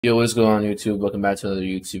Yo, what's going on YouTube? Welcome back to another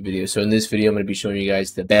YouTube video. So in this video, I'm going to be showing you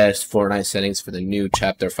guys the best Fortnite settings for the new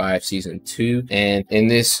Chapter 5 Season 2. And in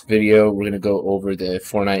this video, we're going to go over the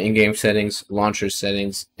Fortnite in-game settings, launcher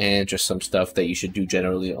settings, and just some stuff that you should do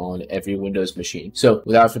generally on every Windows machine. So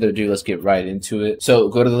without further ado, let's get right into it. So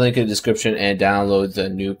go to the link in the description and download the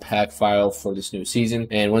new pack file for this new season.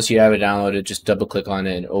 And once you have it downloaded, just double click on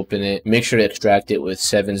it and open it. Make sure to extract it with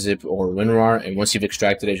 7-zip or WinRAR. And once you've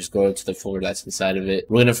extracted it, just go into the folder that's inside of it.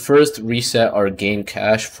 We're going to first reset our game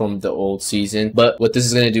cache from the old season, but what this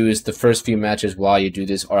is going to do is the first few matches while you do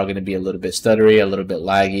this are going to be a little bit stuttery, a little bit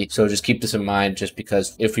laggy, so just keep this in mind, just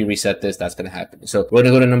because if we reset this, that's going to happen. So we're going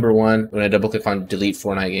to go to number 1, we're going to double click on delete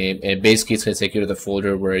Fortnite game, and basically it's going to take you to the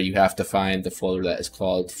folder where you have to find the folder that is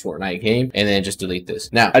called Fortnite game, and then just delete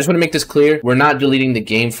this. Now I just want to make this clear, we're not deleting the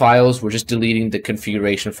game files, we're just deleting the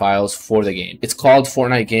configuration files for the game. It's called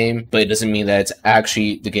Fortnite game, but it doesn't mean that it's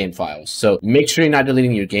actually the game files. So make sure you're not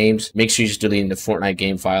deleting your games. Make sure you're just deleting the Fortnite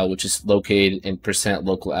game file, which is located in %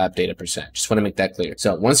 local app data %. Just want to make that clear.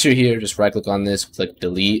 So once you're here, just right click on this, click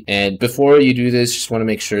delete. And before you do this, just want to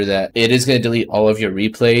make sure that it is going to delete all of your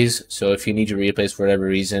replays. So if you need your replays for whatever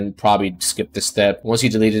reason, probably skip this step. Once you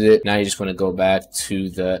deleted it, now you just want to go back to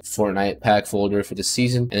the Fortnite pack folder for the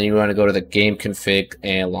season. And then you want to go to the game config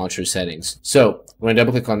and launcher settings. So we're going to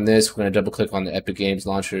double click on this. We're going to double click on the Epic Games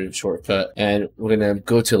launcher shortcut. And we're going to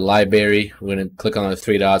go to library. We're going to click on the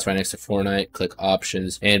 3 dots right next to Fortnite, click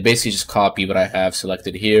options, and basically just copy what I have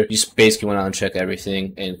selected here. You just basically want to uncheck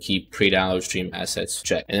everything and keep pre-download stream assets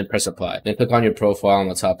checked, and then press apply. Then click on your profile on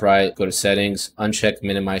the top right, go to settings, uncheck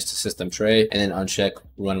minimize to system tray, and then uncheck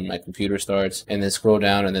run when my computer starts, and then scroll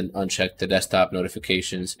down and then uncheck the desktop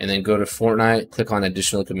notifications, and then go to Fortnite, click on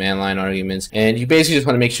additional command line arguments, and you basically just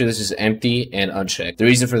want to make sure this is empty and unchecked. The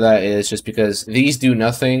reason for that is just because these do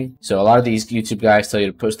nothing. So a lot of these YouTube guys tell you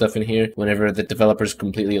to put stuff in here whenever the developers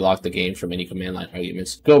completely lock the game from any command line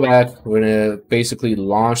arguments. Go back, we're going to basically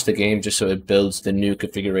launch the game just so it builds the new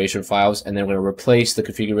configuration files, and then we're going to replace the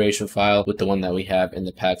configuration file with the one that we have in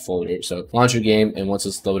the pack folder. So launch your game, and once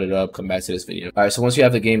it's loaded up, come back to this video. Alright, so once you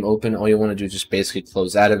have the game open, all you want to do is just basically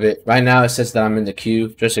close out of it. Right now it says that I'm in the queue,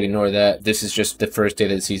 just ignore that. This is just the first day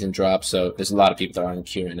that the season drops, so there's a lot of people that are in the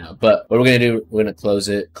queue right now. But what we're going to do, we're going to close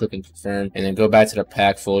it, click and confirm, and then go back to the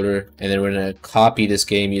pack folder, and then we're going to copy this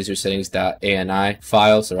game user settings.ani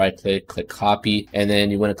file. So right click copy, and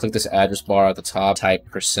then you want to click this address bar at the top, type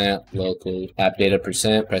 % local app data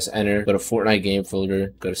 %, press enter, go to Fortnite game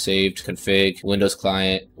folder, go to saved config, Windows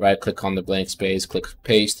client, right click on the blank space, click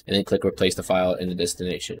paste, and then click replace the file in the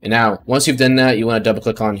destination. And now once you've done that, you want to double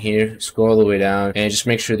click on here, scroll all the way down, and just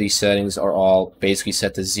make sure these settings are all basically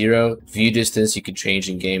set to 0. View distance you can change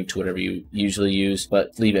in game to whatever you usually use,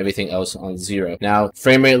 but leave everything else on 0. Now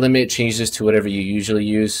frame rate limit, change this to whatever you usually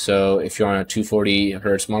use. So if you're on a 240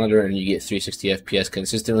 Hz monitor and you get 360 FPS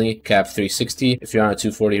consistently, cap 360. If you're on a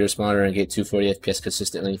 240 Hz monitor and get 240 FPS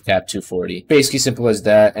consistently, cap 240. Basically simple as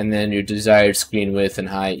that. And then your desired screen width and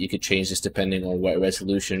height, you could change this depending on what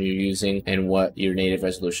resolution you're using and what your native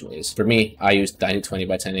resolution is. For me, I use 920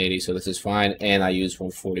 by 1080, so this is fine, and I use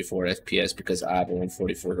 144 FPS because I have a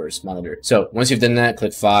 144 Hz monitor. So once you've done that,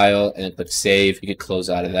 click file and then click save. You can close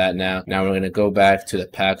out of that now. Now we're going to go back to the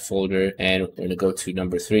pack folder, and we're going to go to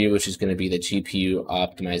number 3, which is going to be the GPU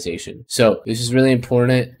optimization. So this is really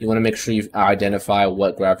important. You want to make sure you identify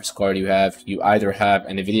what graphics card you have. You either have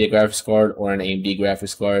an NVIDIA graphics card or an AMD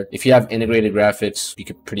graphics card. If you have integrated graphics, you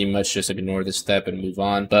could pretty much just ignore this step and move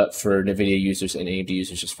on. But for NVIDIA users and AMD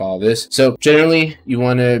users, just follow this. So generally, you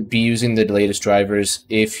want to be using the latest drivers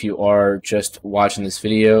if you are just watching this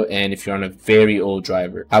video and if you're on a very old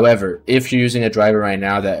driver. However, if you're using a driver right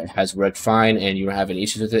now that has worked fine and you're having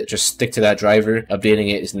issues with it, just stick to that driver. Updating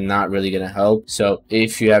it is not really going to help. So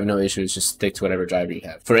if you have no issues, just stick to whatever driver you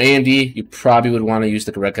have. For AMD, you probably would want to use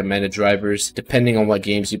the recommended drivers. Depending on what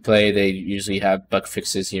games you play, they usually have bug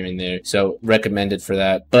fixes here and there. So recommended for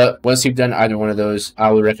that. But once you've done either one of those,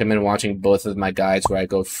 I would recommend watching both of my guides where I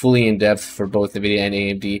go fully in depth for both NVIDIA and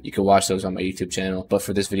AMD. You can watch those on my YouTube channel. But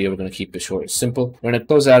for this video, we're going to keep it short and simple. We're going to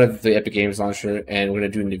close out of the Epic Games launcher, and we're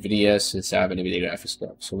going to do NVIDIA since I have an NVIDIA graphics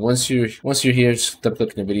card. So once you're here, just double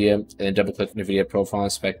click NVIDIA and then double click NVIDIA profile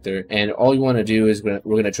inspector. And all you want to do is we're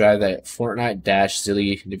going to drag that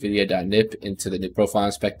Fortnite-Zilly NVIDIA.nip into the profile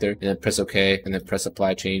inspector, and then press OK, and then press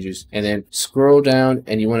apply changes, and then scroll down,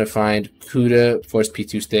 and you want to find CUDA force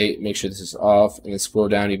P2 state. Make sure this is off, and then scroll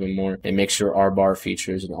down even more and make sure R bar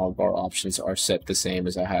features and R bar options are set the same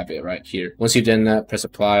as I have it right here. Once you've done that, press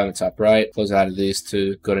apply on the top right, close out of this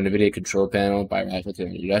to go to NVIDIA control panel by right clicking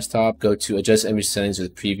on your desktop, go to adjust image settings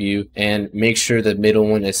with preview, and make sure the middle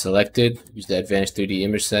one is selected. Use the advanced 3D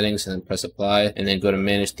image settings and then press apply. apply, and then go to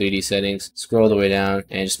manage 3D settings, scroll the way down,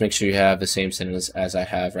 and just make sure you have the same settings as I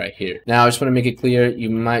have right here. Now I just want to make it clear, you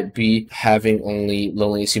might be having only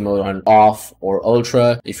low latency mode on off or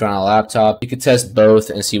ultra. If you're on a laptop, you could test both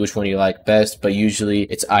and see which one you like best, but usually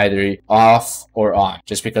it's either off or on,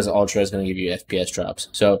 just because ultra is going to give you FPS drops.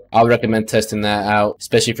 So I would recommend testing that out,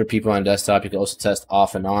 especially for people on desktop. You can also test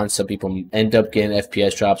off and on. Some people end up getting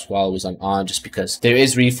FPS drops while it was on just because there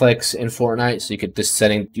is reflex in Fortnite, so this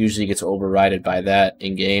setting usually gets overridden by that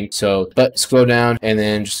in game. So, but scroll down and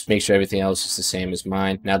then just make sure everything else is the same as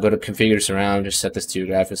mine. Now go to configure surround, just set this to your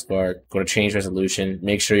graphics card, go to change resolution,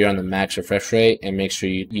 make sure you're on the max refresh rate, and make sure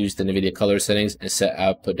you use the NVIDIA color settings and set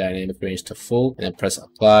output dynamic range to full, and then press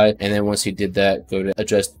apply. And then once you did that, go to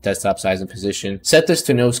adjust desktop size and position. Set this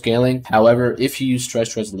to no scaling. However, if you use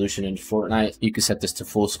stretch resolution in Fortnite, you can set this to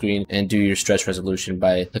full screen and do your stretch resolution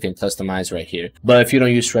by clicking customize right here. But if you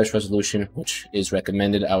don't use stretch resolution, which is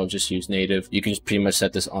recommended, I will just use native. You can just pretty much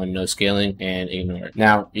set this on no scaling and ignore it.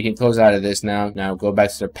 Now you can close out of this. Now go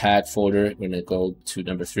back to the pad folder. We're gonna go to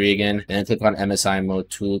number 3 again, and then click on MSI mode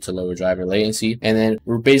tool to lower driver latency. And then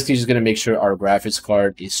we're basically just gonna make sure our graphics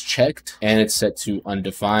card is checked and it's set to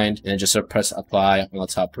undefined, and then just press apply on the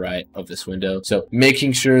top right of this window. So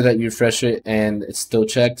making sure that you refresh it and it's still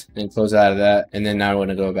checked, and close out of that. And then now we're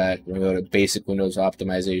gonna go back. We're gonna go to basic Windows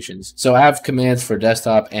optimizations. So I have commands for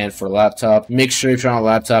desktop and for laptop. Make sure if you're on a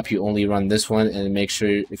laptop, you only run this one, and make sure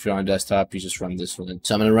if you're on desktop, you just run this one.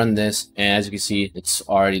 So I'm gonna run this, and as you can see, it's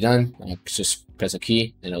already done. Just press a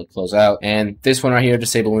key and it'll close out. And this one right here,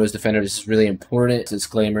 disable Windows Defender, this is really important.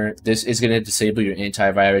 Disclaimer, this is going to disable your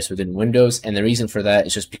antivirus within Windows, and the reason for that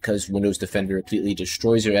is just because Windows Defender completely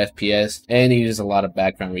destroys your FPS and it uses a lot of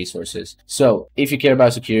background resources. So if you care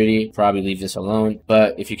about security, probably leave this alone,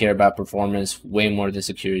 but if you care about performance way more than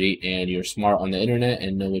security and you're smart on the internet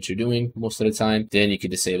and know what you're doing most of the time, then you can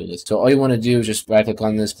disable this. So all you want to do is just right click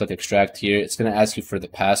on this, click extract here. It's going to ask you for the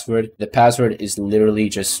password. The password is literally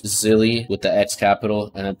just Zilly with the X capital,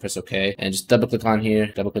 and then press OK, and just double click on here,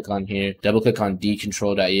 double click on here, double click on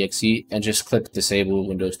dcontrol.exe, and just click disable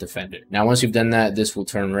Windows Defender. Now once you've done that, this will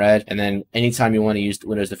turn red, and then anytime you want to use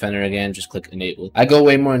Windows Defender again, just click enable. I go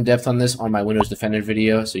way more in depth on this on my Windows Defender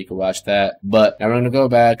video, so you can watch that. But now we're going to go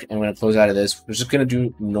back and we're going to close out of this. We're just going to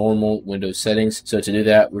do normal Windows settings. So to do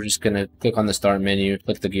that, we're just going to click on the start menu,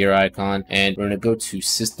 click the gear icon, and we're going to go to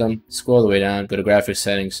system, scroll the way down, go to graphics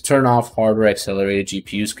settings, turn off hardware accelerated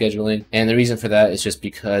GPU scheduling. And the reason for that is just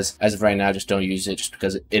because as of right now, just don't use it, just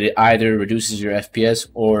because it either reduces your FPS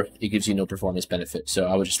or it gives you no performance benefit. So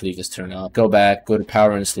I would just leave this turned off. Go back, go to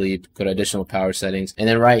power and sleep, go to additional power settings, and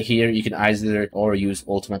then right here you can either or use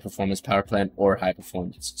ultimate performance power plant or high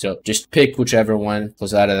performance. So just pick whichever one,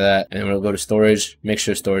 close out of that, and then we'll go to storage, make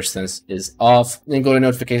sure storage sense is off, then go to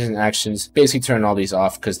notifications and actions, basically turn all these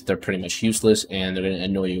off because they're pretty much useless and they're going to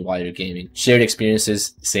annoy you while you're gaming. Shared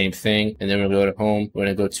experiences, same thing, and then we'll go to home, we're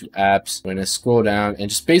going to go to apps, we're going to scroll down and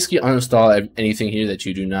just basically uninstall anything here that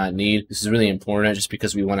you do not need. This is really important just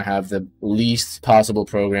because we want to have the least possible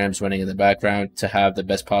programs running in the background to have the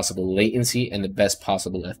best possible latency and the best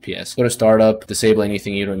possible FPS. Go to startup, disable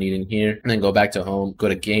anything you don't need in here, and then go back to home, go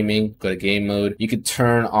to gaming, go to game mode. You could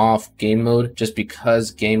turn off game mode just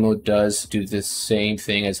because game mode does do the same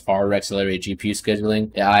thing as hardware accelerated GPU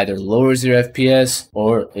scheduling. It either lowers your FPS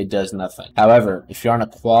or it does nothing. However, if you're on a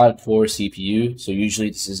quad core CPU, so usually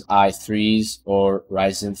this is i3s or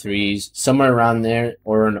Ryzen 3s, somewhere around there,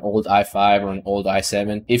 or an old i5 or an old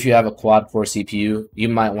i7. If you have a quad core CPU, you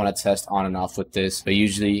might want to test on and off with this, but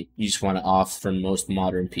usually you just want it off for most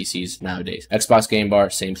modern PCs nowadays. Xbox Game Bar,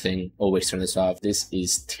 same thing, always turn this off. This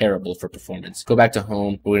is terrible for performance. Go back to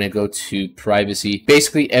home, we're going to go to privacy.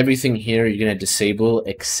 Basically everything here you're going to disable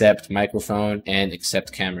except microphone and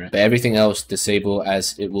except camera, but everything else disable,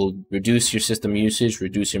 as it will reduce your system usage,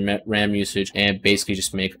 reduce your RAM usage, and basically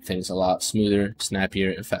just make things a lot smoother,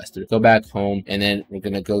 snappier, and faster. Go back home, and then we're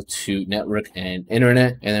going to go to network and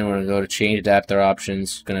internet, and then we're going to go to change adapter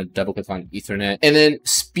options. Going to double click on Ethernet, and then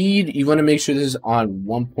speed, you want to make sure this is on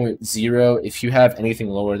 1.0. If you have anything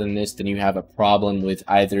lower than this, then you have a problem with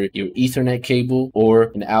either your Ethernet cable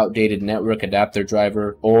or an outdated network adapter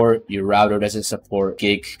driver, or your router doesn't support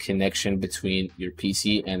gig connection between your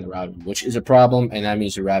PC and the router, which is a problem, and that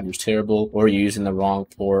means your router is terrible or you're using the wrong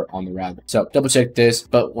port on the router. So double check this,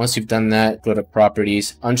 but once you've done that, go to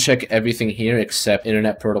properties, uncheck everything here except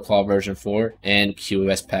Internet Protocol version 4 and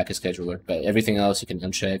QoS packet scheduler. But everything else you can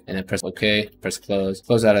uncheck, and then press OK, press close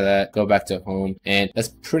out of that, go back to home. And that's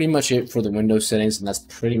pretty much it for the Windows settings, and that's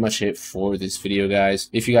pretty much it for this video, guys.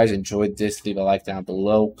 If you guys enjoyed this, leave a like down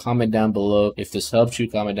below, comment down below if this helped you,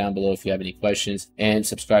 comment down below if you have any questions, and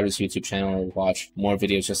subscribe to this YouTube channel and watch more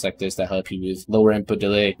videos just like this that help you with lower input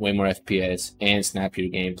delay, way more FPS, and snappier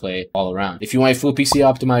gameplay all around. If you want a full PC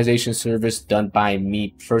optimization service done by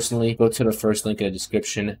me personally, go to the first link in the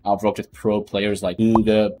description. I've worked with pro players like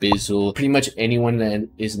Uga, Bizzle, pretty much anyone that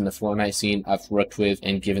is in the Fortnite scene I've worked with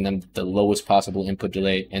and given them the lowest possible input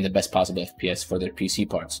delay and the best possible FPS for their PC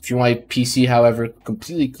parts. If you want a PC, however,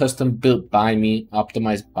 completely custom built by me,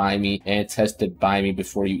 optimized by me, and tested by me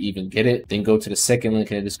before you even get it, then go to the second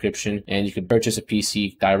link in the description and you can purchase a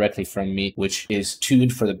PC directly from me, which is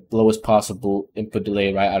tuned for the lowest possible input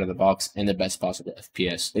delay right out of the box and the best possible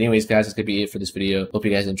FPS. Anyways, guys, that's gonna be it for this video. Hope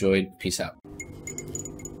you guys enjoyed. Peace out.